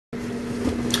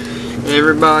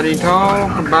Everybody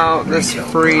talk about this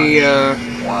free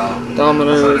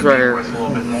Domino's right here.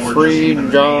 Free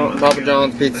Papa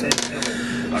John's pizza.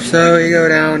 So you go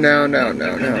down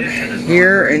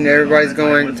here, and everybody's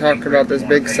going to talk about this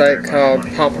big site called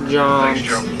Papa John's.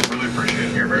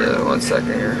 Yeah, 1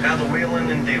 second here.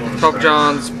 Papa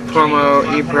John's promo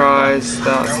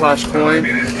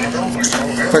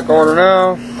ePrice./coin. Click order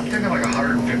now.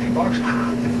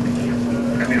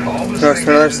 No, it's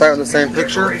another site with the same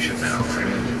picture.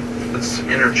 It's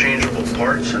interchangeable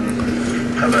parts,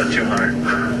 and how about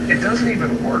 200? It doesn't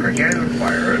even work. I can't even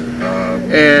fire it.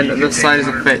 And the site is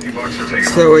a fake.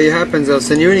 So what happens, they'll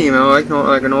send you an email like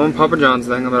an old Papa John's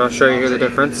thing, but I'll show you here the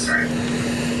difference. You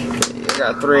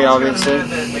got 3 obviously.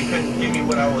 And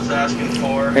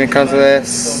it comes with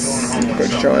this.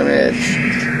 Quick show image.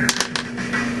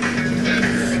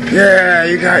 Yeah,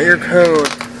 you got your code.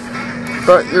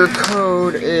 But your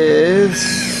code is...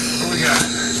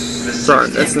 Sorry,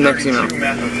 that's the next email.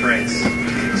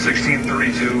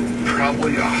 1632,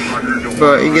 probably 100 to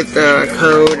But you get the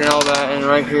code and all that, and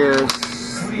right here is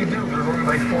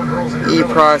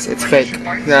ePrice. It's fake.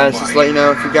 Guys, just let you know,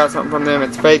 if you got something from them,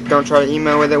 it's fake. Don't try to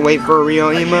email with it. Wait for a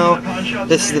real email.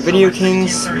 This is the Video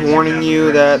Kings warning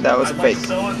you that that was a fake.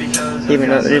 Even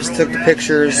though they just took the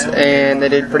pictures and they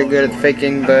did pretty good at the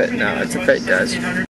faking, but no, it's a fake, guys.